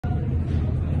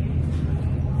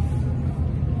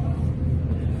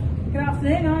Good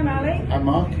afternoon, I'm Ali. I'm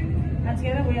Mark. And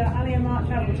together we are Ali and Mark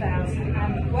Travel Tales.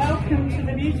 And welcome to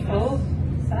the beautiful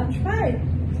Saint-Tropez.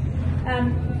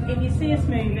 If you see us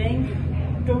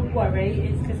moving, don't worry,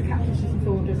 it's because the captain's just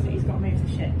informed us that he's got to move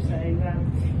the ship. So the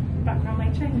background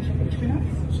may change, which will be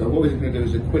nice. So what we're going to do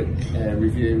is a quick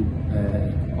review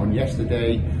on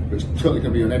yesterday, which is totally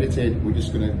going to be unedited. We're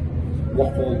just going to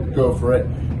waffle, go for it,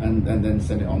 and then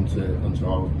send it onto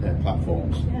our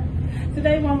platforms. Yeah. So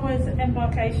day one was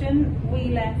Embarkation. We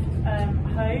left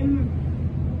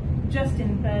home just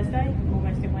in Thursday,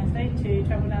 almost in Wednesday, to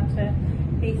travel down to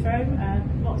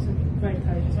Heathrow. Lots of road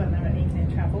closures, weren't there, at evening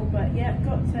travel, but yeah,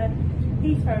 got to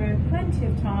Heathrow in plenty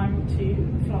of time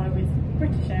to fly with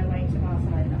British Airways to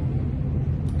Barcelona.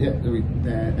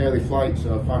 Yeah, early flight,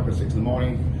 so 6:05 in the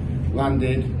morning.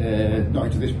 Landed, not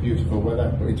into this beautiful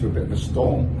weather, but into a bit of a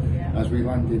storm. Yeah. As we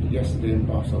landed yesterday in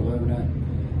Barcelona.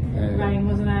 Rain,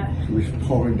 wasn't it? It was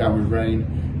pouring down with rain.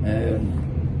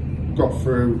 Got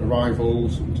through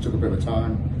arrivals, which took a bit of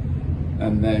time,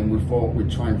 and then we thought we'd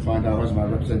try and find our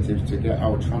Azamara representatives to get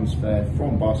our transfer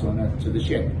from Barcelona to the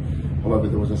ship. However,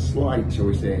 there was a slight, shall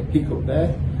we say, hiccup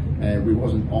there. We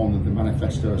wasn't on the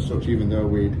manifesto as such, even though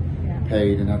we'd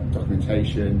paid and had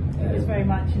documentation. It was very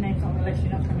much, your name's on the list,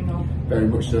 you're not coming on. Very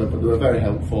much so, but they were very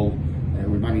helpful.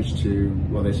 We managed to,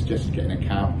 well, they suggested getting a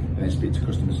cab and then speak to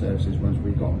customer services once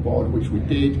we got on board, which we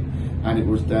did, and it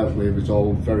was dealt with,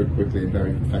 resolved very quickly and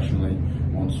very professionally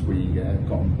once we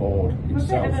got on board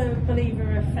itself. I'm a bit of a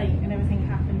believer of fate and everything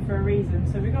happened for a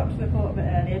reason, so we got to the port a bit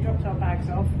earlier, dropped our bags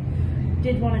off,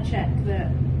 did want to check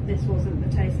that this wasn't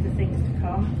the taste of things to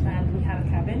come, and we had a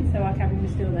cabin, so our cabin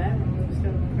was still there and we were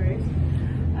still on the cruise.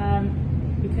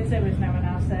 Because there was no one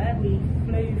else there, we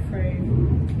flew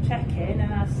through check-in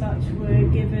and as such were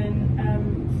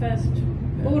given first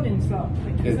boarding slot,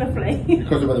 which was lovely.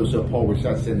 Because the weather was so poor, we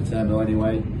started to stay in the terminal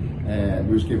anyway.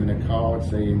 We was given a card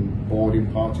saying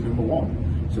boarding party number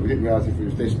 1. So we didn't realise if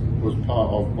this was part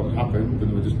of what happened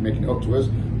and they were just making it up to us,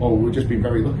 or we'd just been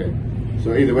very lucky.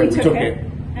 So either way, we took it.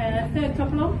 Third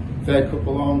couple on? Third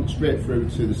couple on, straight through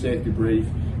to the safety brief.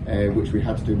 Which we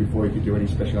had to do before you could do any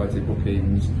speciality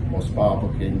bookings or spa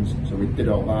bookings, so we did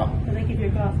all that. So they give you a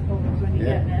glass of bubbles when you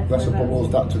get there. Glass of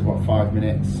bubbles, that took about 5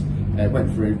 minutes.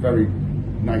 Went through a very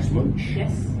nice lunch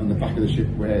on the back of the ship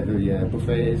where the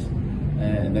buffet is,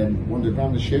 and then wandered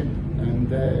around the ship and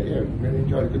really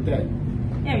enjoyed a good day.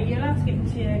 Yeah, you're allowed to get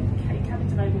into your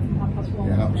cabin's available from 1:30.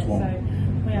 Yeah, 1:30.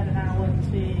 So we had an hour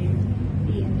to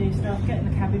eat and do stuff, get in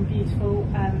the cabin, beautiful.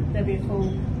 There'll be a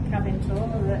full cabin tour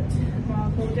that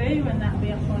Mark will do, and that'll be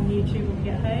up on YouTube when we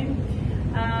get home.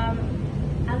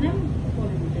 And then what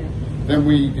did we do? Then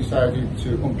we decided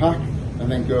to unpack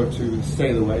and then go to the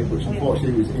sail away, which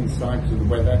unfortunately was inside because of the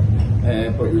weather,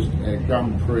 but it was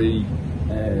Grand Prix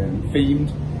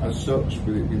themed as such,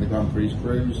 with it being the Grand Prix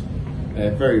cruise.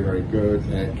 Very, very good.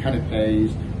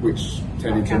 Canapes, which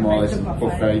turned into more or less a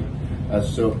buffet as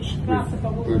such,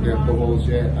 with bubbles,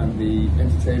 and the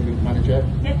entertainment manager,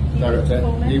 director,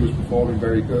 he was performing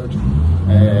very good.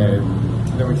 And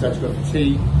then we decided to go for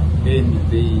tea in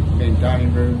the main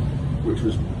dining room, which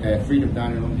was freedom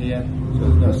dining room here, so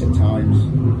there's no set times,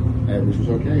 which was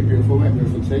okay, beautiful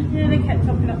tea. Yeah, they kept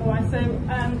topping up away. So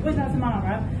with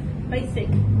Azamara, basic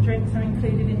drinks are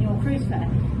included in your cruise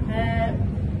fare.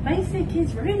 Basic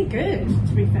is really good,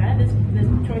 to be fair.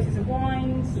 There's choices of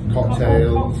wines,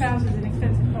 cocktails. There's an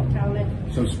extensive cocktail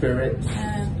list. Some spirits,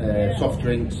 soft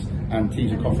drinks, and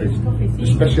teas and coffees. The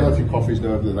So specialty coffees,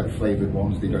 though, the like flavoured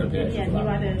ones, they got to pay extra for that.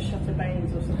 You add a shot of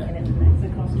Baileys or something in the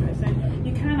next cost to it. So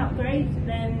you can upgrade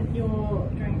then your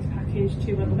drinks package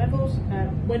to other levels.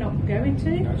 We're not going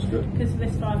to. That's good. Because for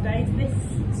this 5 days, this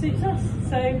suits us.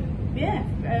 So yeah.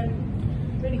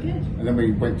 Really good. And then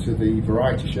we went to the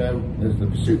variety show, there's the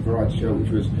Pursuit variety show,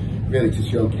 which was really to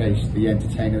showcase the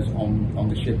entertainers on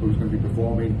the ship who was going to be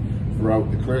performing throughout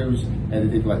the cruise. They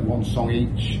did like 1 song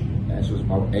each, so it was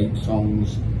about 8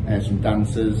 songs, some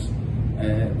dancers.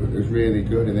 It was really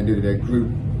good, and then did a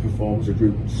group performance, a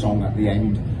group song at the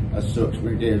end as such. It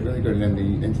was really good, and then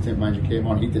the entertainment manager came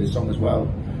on, he did a song as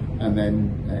well, and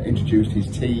then introduced his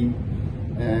team,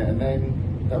 and then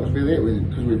that was really it,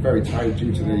 because we were very tired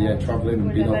due to the travelling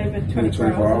and being up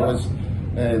 24 hours.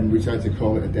 We decided to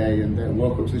call it a day and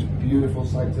woke up to this beautiful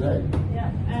sight today.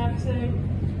 Yeah, so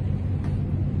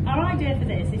our idea for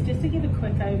this is just to give a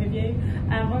quick overview.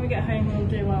 When we get home, we'll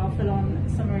do our full-on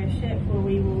summary of ship, where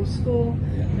we will score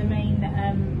the main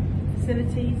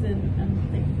facilities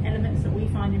and the elements that we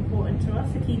find important to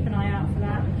us, so keep an eye out for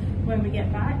that when we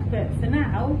get back. But for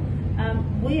now,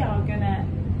 we are going to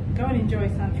go and enjoy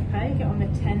Saint-Tropez, get on the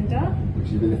tender. Which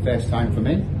will be the first time for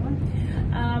me.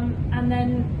 And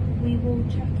then we will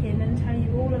check in and tell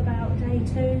you all about day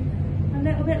 2 a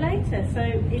little bit later.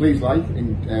 So please like,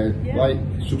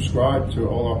 subscribe to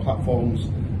all our platforms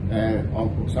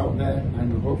on what's out there,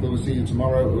 and hopefully we'll see you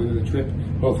tomorrow with a trip.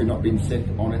 Hopefully not being sick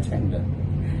on a tender.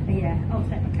 Yeah, I'll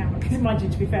take my camera because mind you,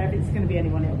 to be fair, if it's going to be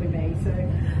anyone, it'll be me. So,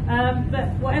 but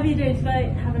whatever you're doing today,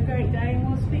 have a great day, and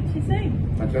we'll speak to you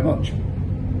soon. Thank you very much.